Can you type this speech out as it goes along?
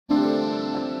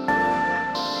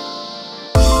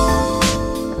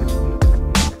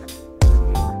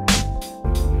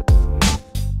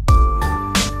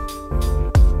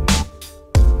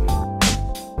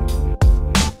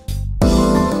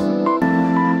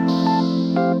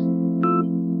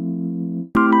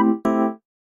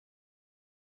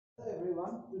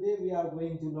are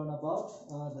going to learn about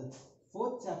the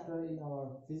fourth chapter in our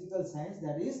physical science,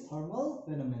 that is thermal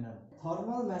phenomenon.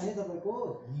 Thermal माने तपाईको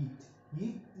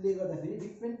heat ले गर्दाखेरि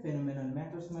different phenomenon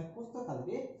matters मा कस्तो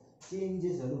खालके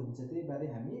changes हरु हुन्छ त्यही बारे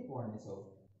हामी पढ्ने छौं।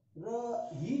 र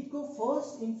heat को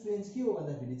फर्स्ट इन्फ्लुएन्स के हो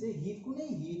भन्दाखेरि चाहिँ heat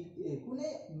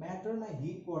कुनै म्याटर मा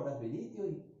heat पर्दाखेरि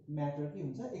त्यो म्याटर के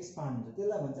हुन्छ एक्सपान्ड हुन्छ,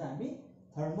 त्यसलाई भन्छ हामी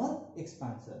thermal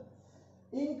expansion.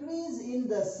 Increase in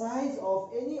the size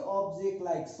of any object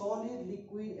like solid,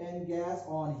 liquid and gas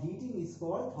on heating is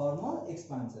called thermal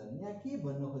expansion. यहाँ के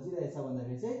भन्न खोजिरहेछ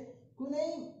भन्दाखेरि चाहिँ कुनै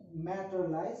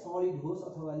म्याटरलाई सलिड होस्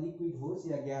अथवा लिक्विड होस्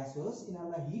या ग्यास होस्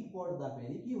यिनीहरुलाई हिट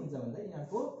पर्दाखेरि के हुन्छ भन्दा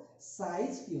यिनीहरुको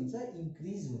साइज के हुन्छ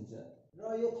इन्क्रिज हुन्छ।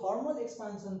 र यो थर्मल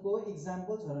एक्सपान्सन को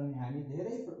एक्जाम्पल्सहरु हामी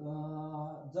धेरै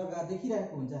जग्गा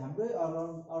देखिरहेको हुन्छ, हाम्रो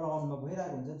अराउन्डमा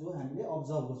भइरहेको हुन्छ जो हामीले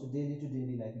अब्जर्भ गर्छौं डेली टु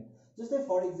डेली लाइफमा। जस्तै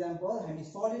फर एक्जाम्पल हामी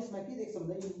सलिड्समा के देख्छौं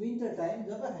भन्दा इन विन्टर टाइम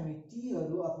जब हामी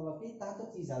टीहरु अथवा केही तातो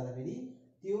चीज हाल्दाखेरि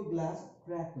त्यो ग्लास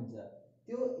क्र्याक हुन्छ,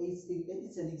 त्यो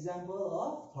it's an example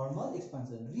of thermal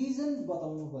expansion. Reason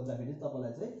बताउनु खोज्दाखेरि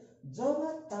तपाईलाई चाहिँ जब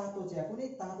तातो चिया कुनै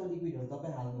तातो लिक्विडहरु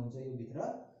तपाई हाल्नुहुन्छ यो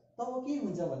भित्र तब के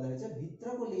हुन्छ भन्दाखेरि चाहिँ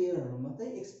भित्रको लेयरहरु मात्रै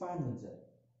एक्सपान्ड हुन्छ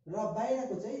र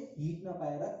बाहिरको चाहिँ हिट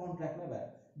नपाएर कन्ट्र्याक्ट नै भयो।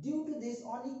 Due to this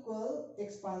unequal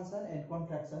expansion and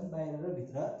contraction बाहिर र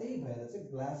भित्र, त्यही भएर चाहिँ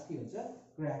ग्लास के हुन्छ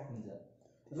क्र्याक हुन्छ।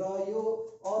 र यो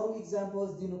अरु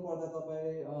एक्जाम्पल्स दिनु पर्दा तपाई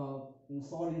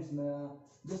सलिड्समा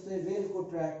जस्तै रेलको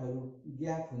ट्र्याकहरु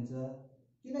ग्याप हुन्छ,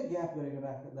 किन ग्याप गरेको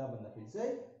राख्दा भन्दाखेरि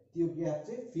चाहिँ त्यो ग्याप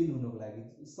चाहिँ फिल हुनको लागि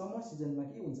समर सिजनमा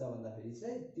के हुन्छ भन्दाखेरि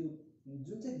चाहिँ त्यो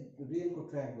जुन चाहिँ रेलको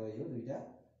ट्र्याक भयो दुईटा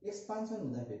एक्सपान्सन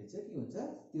हुँदाखेरि चाहिँ के हुन्छ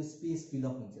त्यो स्पेस फिल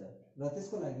अप हुन्छ र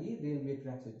त्यसको लागि रेलवे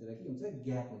ट्र्याक्सहरुतिर के हुन्छ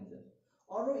ग्याप हुन्छ।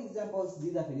 अरु एक्जाम्पल्स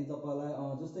दिँदाखेरि तपाईलाई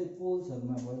जस्तै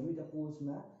पोल्सहरुमा भयो, दुईटा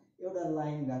पोल्समा एउटा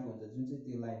लाइन गएको हुन्छ जुन चाहिँ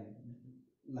त्यो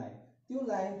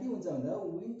लाइन के हुन्छ भन्दा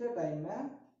विन्टर टाइममा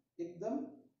एकदम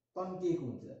तन्किएको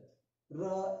हुन्छ र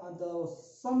अन्त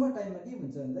समर टाइममा के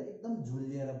हुन्छ भन्दा एकदम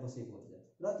झुल्लिएर बसेको हुन्छ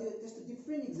र त्यो त्यस्तो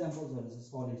डिफ्रेन्ट एक्जाम्पल्सहरु छ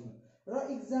सलिड्समा। र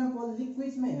एक्जाम्पल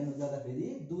लिक्विड्समा हेर्नु जाँदाखेरि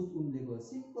दुध उम्लेको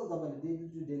सिम्पल तपाईले डेली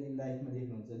टु डेली लाइफमा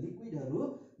देख्नुहुन्छ, लिक्विडहरु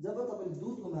जब तपाईले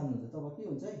दुध उमाल्नुहुन्छ तब के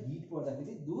हुन्छ हिट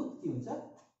पर्दाखेरि दुध के हुन्छ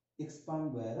एक्सपान्ड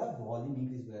भएर भोल्युम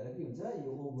इन्क्रिज भएर के हुन्छ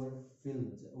यो ओभरफिल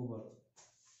हुन्छ ओभर।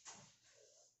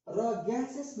 र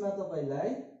ग्यासेसमा तपाईलाई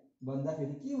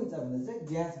भन्दाखेरि के हुन्छ भन्दा चाहिँ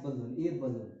ग्यास बलुन एयर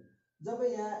बलुन, जब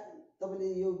यहाँ तपाईले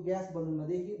यो ग्यास बलुनमा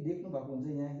देख्नु भएको हुन्छ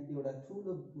यहाँ एउटा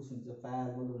ठूलो उस हुन्छ फायर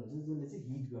बलुन हुन्छ जसले चाहिँ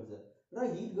हिट गर्छ र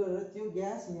हिट गरेर त्यो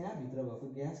ग्यास यहाँ भित्र भएको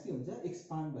ग्यास के हुन्छ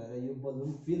एक्सपान्ड भएर यो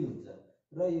बलुन फिल हुन्छ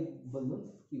र यो बलुन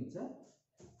के हुन्छ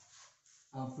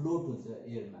फ्लोट हुन्छ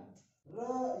एयरमा। र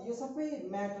यो सबै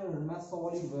म्याटरहरुमा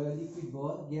सलिड भयो, लिक्विड भयो,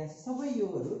 ग्यास सबै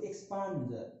योहरु एक्सपान्ड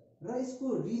हुन्छ र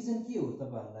यसको रिजन के हो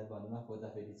तपाईहरुलाई भन्न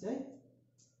खोज्दाखेरि चाहिँ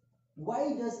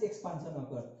व्हाई डज एक्सपान्सन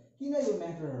अकर, किन यो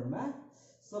म्याटरहरुमा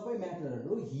सबै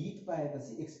म्याटरहरु हिट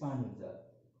पाएपछि एक्सपान्ड हुन्छ।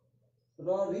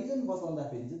 र रिजन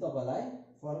बताउँदाखेरि चाहिँ तपाईलाई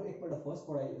एकपल्ट फर्स्ट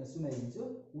पढाइ सुनाइदिन्छु।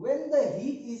 When the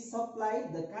heat is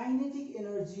supplied, the kinetic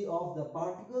energy of the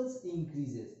particles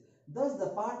increases. Thus, the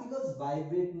particles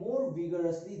vibrate more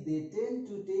vigorously. They tend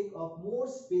to take up more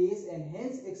space and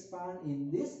hence expand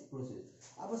in this process.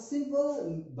 अब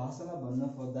simple भाषामा भन्न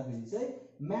खोज्दाखेरि चाहिँ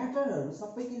म्याटरहरु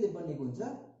सबै केले बनेको हुन्छ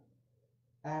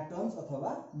atoms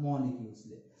अथवा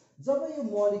मोलिक्युल्सले। जब यो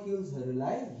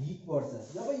मोलिक्युल्सहरुलाई हिट पर्छ,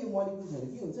 जब यो मोलिक्युल्सहरु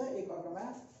के हुन्छ एकअर्कामा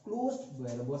क्लोज्ड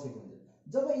भएर बसेको हुन्छ,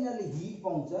 जब यिनीहरुले हिट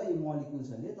पाउँछ यो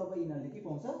मोलिक्युल्सहरुले तब यिनीहरुले के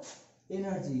पाउँछ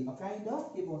एनर्जी, अ काइन्ड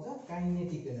अफ के पाउँछ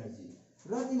काइनेटिक एनर्जी।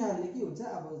 र तिनीहरुले के हुन्छ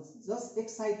अब जस्ट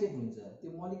एक्साइटेड हुन्छ,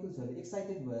 त्यो मोलिक्युल्सहरु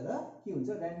एक्साइटेड भएर के हुन्छ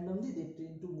र्यान्डमली they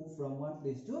टेन्ड to move from one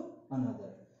place to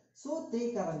another. So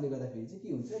त्यही कारणले गर्दाखेरि चाहिँ के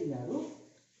हुन्छ यिनीहरु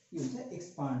के हुन्छ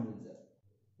एक्सपान्ड हुन्छ।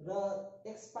 र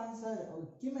एक्सपान्सन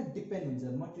केमा डिपेन्ड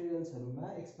हुन्छ मटेरियल्सहरुमा,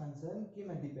 एक्सपान्सन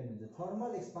केमा डिपेन्ड हुन्छ,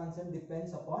 thermal expansion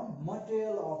depends upon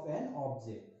material of an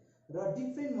object. र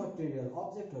डिफ्रेन्ट मटेरियल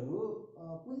अब्जेक्टहरु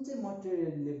कुन चाहिँ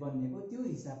मटेरियलले बनेको त्यो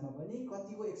हिसाबमा पनि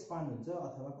कतिको एक्सपान्ड हुन्छ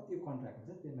अथवा कतिको कन्ट्र्याक्ट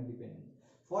हुन्छ त्यसमा डिपेन्ड हुन्छ।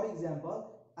 फर एक्जाम्पल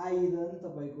आइरन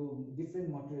तपाईको डिफ्रेन्ट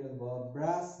मटेरियल भयो,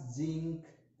 ब्रास, जिंक,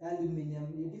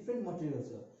 एल्युमिनियम यो डिफ्रेन्ट मटेरियल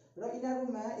छ र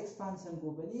यिनीहरुमा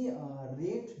एक्सपान्सनको पनि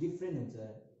रेट डिफ्रेन्ट हुन्छ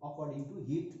according to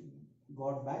hit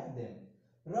got by them.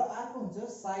 र अर्को हुन्छ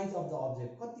साइज अफ द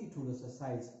अब्जेक्ट, कति ठूलो छ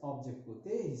साइज अब्जेक्टको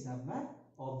त्यही हिसाबमा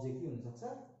अब्जेक्ट के हुन सक्छ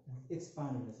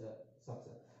एक्सपान्ड हुन सक्छ।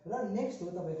 र नेक्स्ट हो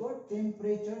तपाईको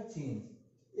टेम्परेचर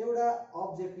चेन्ज। एउटा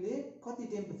अब्जेक्टले कति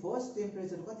फर्स्ट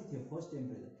टेम्परेचर कति थियो फर्स्ट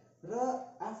टेम्परेचर र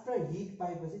आफ्टर हिट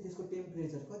पाएपछि त्यसको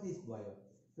टेम्परेचर कति भयो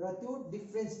र त्यो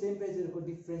डिफरेन्स टेम्परेचरको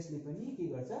डिफरेन्सले पनि के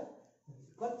गर्छ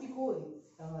कतिको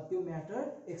त्यो म्याटर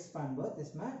एक्सपान्ड भयो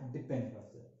त्यसमा डिपेन्ड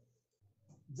गर्छ।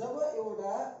 जब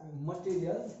एउटा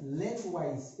मटेरियल लेन्थ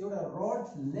वाइज एउटा रड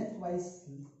लेन्थ वाइज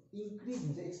इन्क्रिज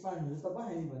हुन्छ एक्सपान्ड हुन्छ तब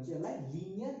हामी भन्छ यसलाई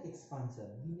लिनियर एक्सपान्सन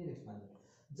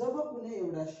जब कुनै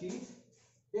एउटा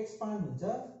शीट एक्सपान्ड हुन्छ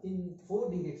इन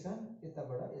 4 डाइरेक्सन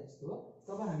यताबाट यस्तो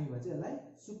तब हामी भन्छ यसलाई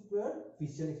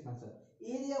superficial expansion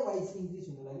area wise increase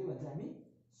हुन लागि भन्छ हामी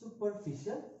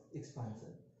सुपरफिशियल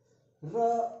एक्सपान्सन र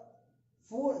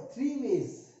 3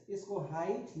 वेज यसको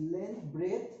हाइट लेन्थ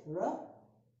ब्रेथ र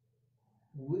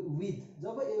विथ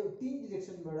जब यो 3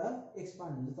 डाइरेक्सनबाट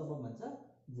एक्सपान्ड हुन्छ तब भन्छ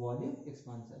भोल्युम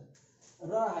एक्सपान्सन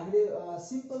र हामीले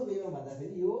सिम्पल वेमा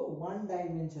भन्दाखेरि यो 1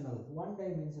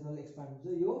 डाइमेन्सनल एक्सपान्ड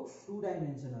हुन्छ यो 2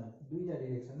 डाइमेन्सनल दुईटा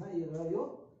डाइरेक्सनमा र यो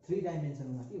 3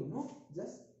 डाइमेन्सनलमा के हुनु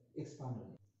जस्ट एक्सपान्ड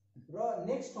हुने र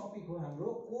नेक्स्ट टपिक हो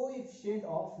हाम्रो कोएफिसिएन्ट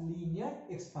अफ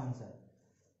लिनियर एक्सपान्सन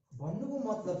भन्नुको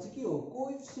मतलब चाहिँ के हो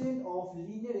coefficient of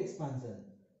linear expansion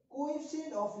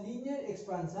coefficient of linear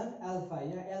expansion alpha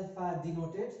यहाँ alpha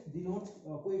denote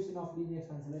coefficient of linear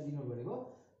एक्सपान्सनलाई denote गरेको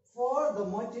for the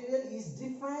material is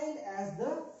defined as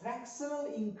the fractional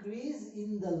increase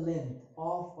in the length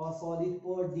of a solid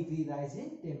per degree rise in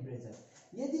temperature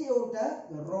यदि एउटा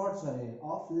rod छ रे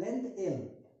of length L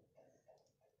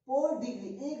per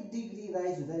degree 1 degree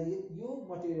rise हुँदा यो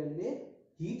मटेरियलले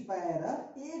hit पाएर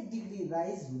 1 degree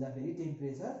rise हुँदाखेरि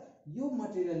temperature यो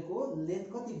मटेरियलको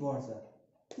length कति बढ्छ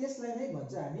त्यसलाई नै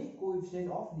भन्छ हामी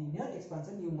कोएफिसिएन्ट अफ लिनियर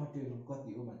एक्सपान्सन यो मटेरियलको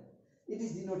कति हो भनेर it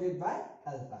is denoted by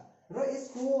alpha र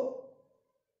यसको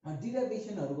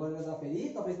डेरिभेसनहरु गर्दाखेरि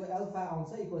तपाईको अल्फा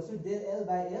आउँछ equals to del L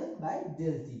by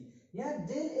del T यहाँ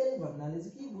डेल एल भन्नाले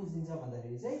चाहिँ के बुझिन्छ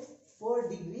भन्दाखेरि चाहिँ पर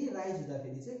डिग्री राइज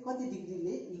हुँदाखेरि चाहिँ कति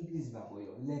डिग्रीले इन्क्रिज भएको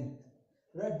यो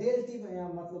लेन्थ र डेल टी यहाँ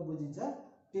मतलब बुझिन्छ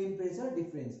टेम्परेचर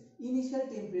डिफरेन्स इनिशियल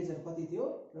टेम्परेचर कति थियो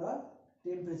र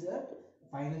टेम्परेचर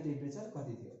फाइनल टेम्परेचर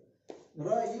कति थियो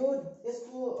र यो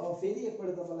यसको फेरि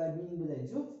एकपल्ट तपाईलाई मिनिङ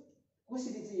बुझाइदिन्छु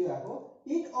कसरी चाहिँ यो आको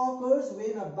it occurs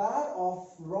when a bar of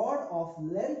rod of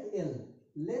length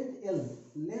L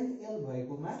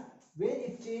भएकोमा when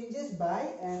it changes by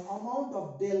an amount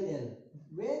of del L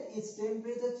when its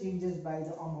temperature changes by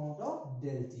the amount of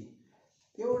del T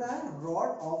एउटा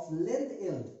rod of length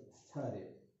L छ रे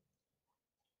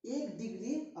 1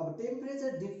 degree अब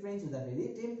temperature difference हुँदाखेरि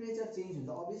temperature change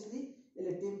हुन्छ obviously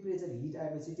यसले temperature hit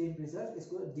आएपछि temperature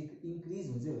यसको increase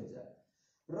हुन्छ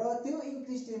र त्यो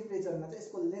इन्क्रिज टेम्परेचरमा चाहिँ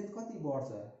यसको लेन्थ कति बढ्छ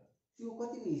त्यो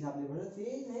कतिको हिसाबले बढ्छ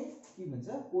त्यही नै के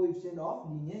भन्छ coefficient of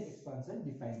linear expansion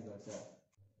define गर्छ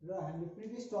र हामीले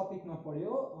प्रिभियस टपिकमा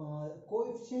पढ्यो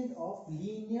कोएफिसिएन्ट अफ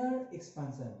लिनियर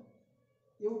एक्सपान्सन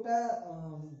एउटा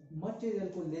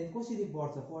मटेरियलको लेन्थ कसरी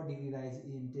बढ्छ पर डिग्री राइज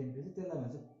इन टेम्परेचर त्यसलाई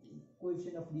भन्छ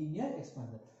कोएफिसिएन्ट अफ लिनियर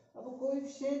एक्सपान्सन अब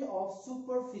कोएफिसिएन्ट अफ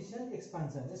सुपरफिशियल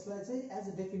एक्सपान्सन यसलाई चाहिँ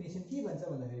एज अ डेफिनेसन के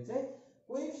भन्छ भन्दाखेरि चाहिँ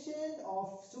coefficient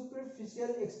of superficial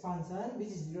expansion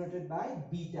which is denoted by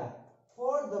beta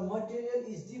for the material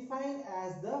is defined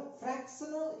as the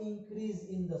fractional increase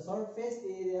in the surface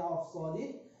area of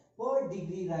solid per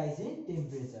degree rise in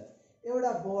temperature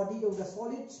एउटा body एउटा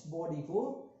solid body को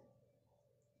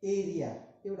area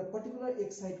एउटा particular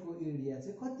एक side को area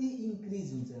चाहिँ कति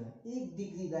increase हुन्छ 1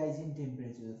 degree rise in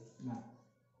temperature मा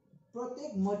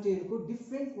प्रत्येक मटेरियल को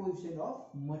different coefficient of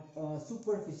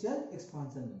superficial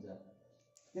expansion हुन्छ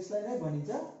त्यसलाई नै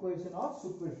भनिन्छ कोएफिसिएन्ट अफ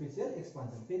सुपरफिशियल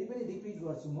एक्सपान्सन फेरि पनि रिपिट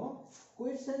गर्छु म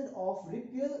कोएफिसिएन्ट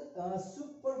अफ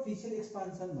सुपरफिशियल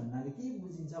एक्सपान्सन भन्नाले के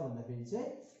बुझिन्छ भन्दाखेरि चाहिँ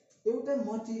एउटा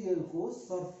मटेरियलको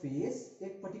surface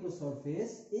एकपटिको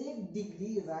surface 1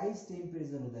 degree rise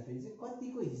temperature हुँदाखेरि चाहिँ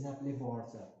कतिको हिसाबले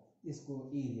बढ्छ यसको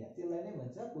एरिया त्यसलाई नै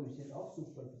भन्छ कोएफिसिएन्ट अफ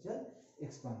सुपरफिशियल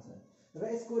एक्सपान्सन र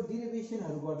यसको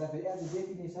डेरिभेसनहरु गर्दाखेरि as a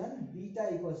definition beta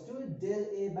equals to del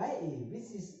A by A which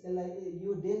is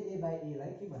यो डेल ए बाइ ए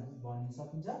लाई के भन्न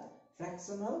सकिन्छ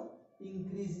फ्र्याक्सनल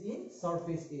increase in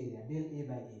surface area del A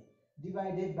by A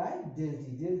divided by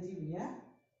del T यहाँ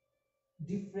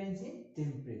difference in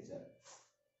temperature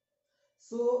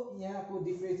so यहाँको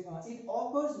difference it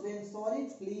occurs when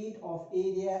solid plate of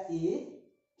area A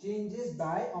changes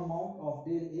by amount of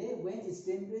del A when its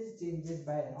temperature changes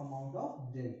by an amount of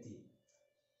del T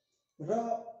र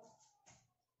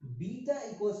beta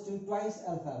equals to twice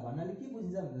alpha भन्नाले के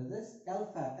बुझिन्छ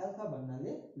भन्दा alpha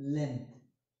भन्नाले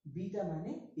length beta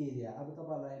माने area अब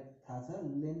तपाईलाई थाहा छ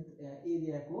लेन्थ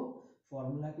एरिया को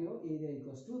फर्मुला के हो area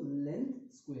equals true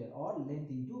length square or length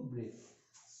into breadth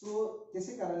so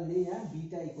त्यसै कारणले यहाँ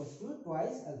beta equals to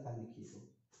twice alpha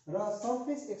लेखिएको र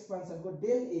सरफेस एक्सपान्सन को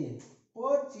del A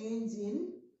per change in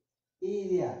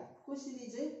area कसरी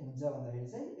चाहिँ हुन्छ भन्दाखेरि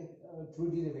चाहिँ through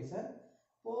derivation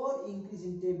per increase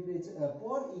in temperature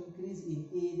per increase in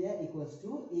area equals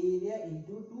to area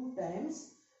into 2 times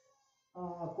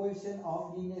coefficient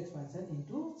of linear expansion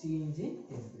into change in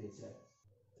temperature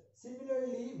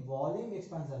Similarly, volume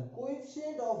expansion,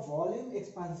 coefficient of volume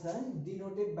expansion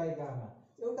denoted by gamma.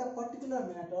 एउटा particular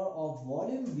matter of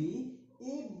volume V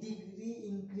 1 degree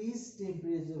increase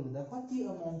temperature हुँदा कति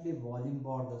अमाउन्टले volume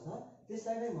बढ्दछ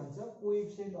त्यसलाई नै भन्छ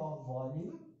coefficient of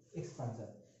volume expansion.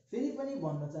 फेरि पनि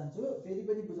भन्न चाहन्छु, फेरि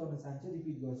पनि बुझाउन चाहन्छु,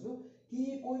 रिपिट गर्छु कि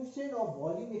कोएफिसिएन्ट अफ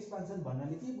भोल्युम एक्सपान्सन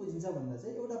भन्नाले के बुझिन्छ भन्दा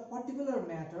चाहिँ एउटा particular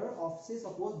matter of say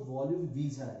suppose volume V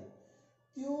छ अरे,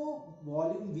 त्यो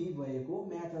भोल्युम V भएको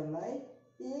म्याटरलाई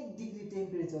 1 डिग्री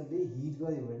टेम्परेचरले हिट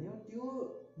गर्यो भने त्यो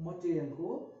मटेरियलको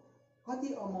कति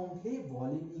अमाउन्टले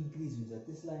भोल्युम इन्क्रिज हुन्छ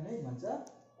त्यसलाई नै भन्छ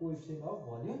coefficient of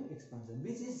volume expansion,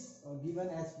 which is given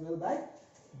as well by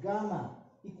gamma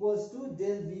equals to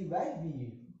del V by V,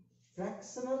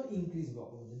 फ्र्याक्सनल increase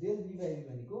भएको हुन्छ। डेल V बाइ V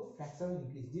भनेको फ्र्याक्सनल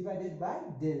increase divided by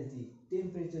del T,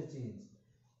 temperature change.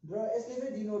 र यसले नै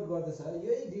डिनोट गर्दछ,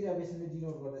 यही डेरिभेसनले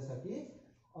डिनोट गर्दछ कि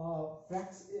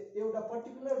एउटा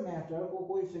पर्टिकुलर म्याटरको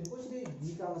कोएफिसिएन्ट कसरी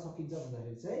निकाल्न सकिन्छ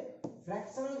भन्दाखेरि चाहिँ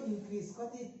फ्र्याक्सनल इन्क्रिज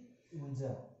कति हुन्छ,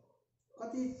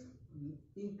 कति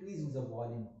इन्क्रिज हुन्छ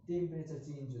भोल्युम टेम्परेचर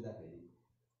चेन्ज हुँदाखेरि।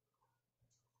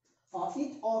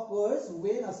 It occurs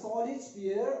when a solid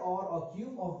sphere or a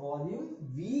cube of volume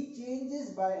V changes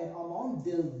by an amount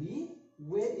del V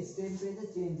when its temperature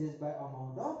changes by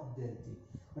amount of del T।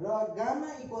 र gamma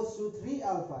equals to 3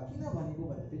 alpha किन भनेको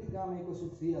भन्दाखेरि gamma equals to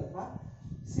 3 alpha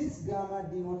since gamma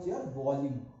denotes your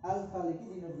volume, अल्फाले के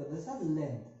denote गर्दछ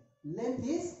length, length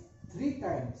is 3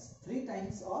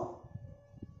 times of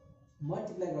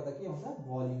multiply गर्दा के आउँछ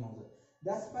volume आउँछ,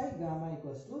 that's why gamma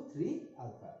equals to 3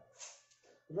 alpha.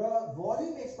 र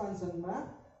भोल्युम एक्सपान्सनमा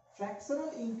फ्र्याक्सनल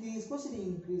इन्क्रिज कसरी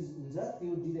इन्क्रिज हुन्छ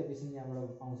त्यो डेरिभेसन यहाँबाट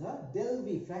आउँछ, del V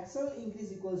फ्र्याक्सनल increase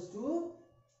equals to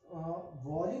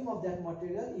volume of that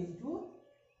material into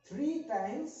 3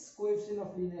 times coefficient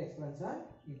of linear expansion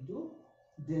into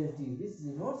del T, which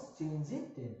denotes change in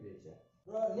temperature. र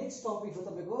next topic हो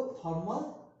तपाईको thermal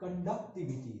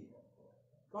conductivity.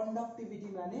 Conductivity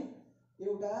माने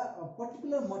एउटा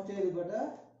पर्टिकुलर मटेरियलबाट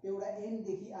एउटा एन्ड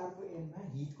देखि अर्को एन्डमा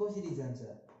हिट कसरी जान्छ।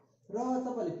 र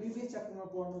तपाईले प्रिभियस च्याप्टरमा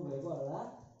पढ्नु भएको होला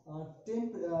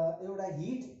एउटा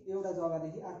हिट एउटा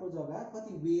जग्गादेखि अर्को जग्गा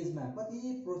कति वेजमा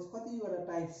कतिवटा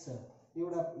टाइप्स छ,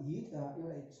 एउटा हिट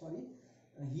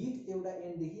एउटा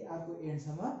एन्डदेखि अर्को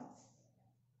एन्डसम्म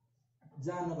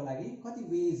जानको लागि कति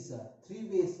वेज छ, 3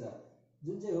 वेज छ,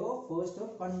 जुन चाहिँ हो फर्स्ट हो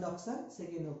कन्डक्सन,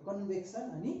 सेकेन्ड हो कन्वेक्सन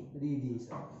अनि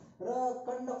रेडिएसन। र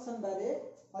कन्डक्सन बारे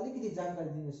अलिकति जानकारी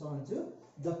दिन चाहन्छु।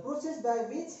 The process by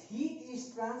which heat is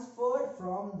transferred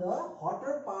from the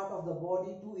हटर part of the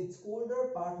body to it's colder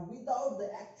part without the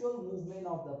actual movement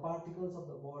of the particles of the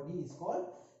body is called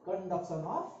conduction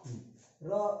of heat. र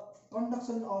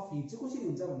conduction of heat चाहिँ कसरी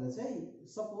हुन्छ भन्दा चाहिँ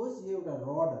suppose यो एउटा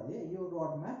rod हरे, यो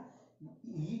रडमा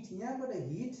हिट यहाँबाट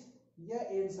हिट या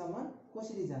एन्डसम्म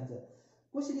कसरी जान्छ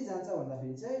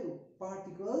भन्दाखेरि चाहिँ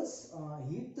पार्टिकल्स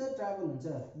हिट त ट्राभल हुन्छ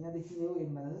यहाँदेखि यो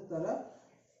एन्डमा जान्छ, तर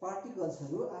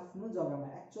पार्टिकल्सहरू आफ्नो जग्गामा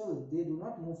actual they do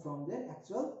not move from their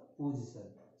actual position.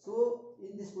 So in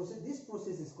this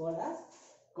process is called as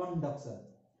conduction.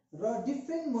 र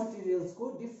डिफ्रेन्ट मटेरियल्सको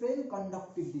डिफ्रेन्ट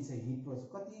कन्डक्टिभिटी छ हिट प्रोसेस,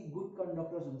 कति गुड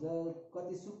कन्डक्टर्स हुन्छ,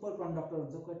 कति सुपर कन्डक्टर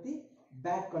हुन्छ, कति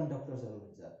ब्याड कन्डक्टर्सहरू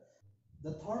हुन्छ।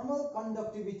 The thermal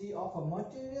conductivity of a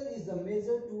material is the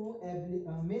measure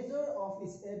of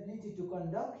its ability to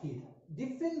conduct heat.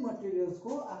 Different materials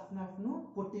को आफ्नो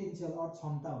पोटेन्शियल और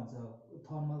क्षमता हुन्छ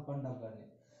थर्मल कन्डक्ट गर्ने,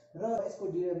 र यसको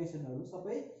डेरिभेसनहरु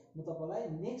सबै म तपाईलाई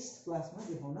नेक्स्ट क्लासमा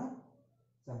देखाउन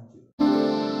चाहन्छु।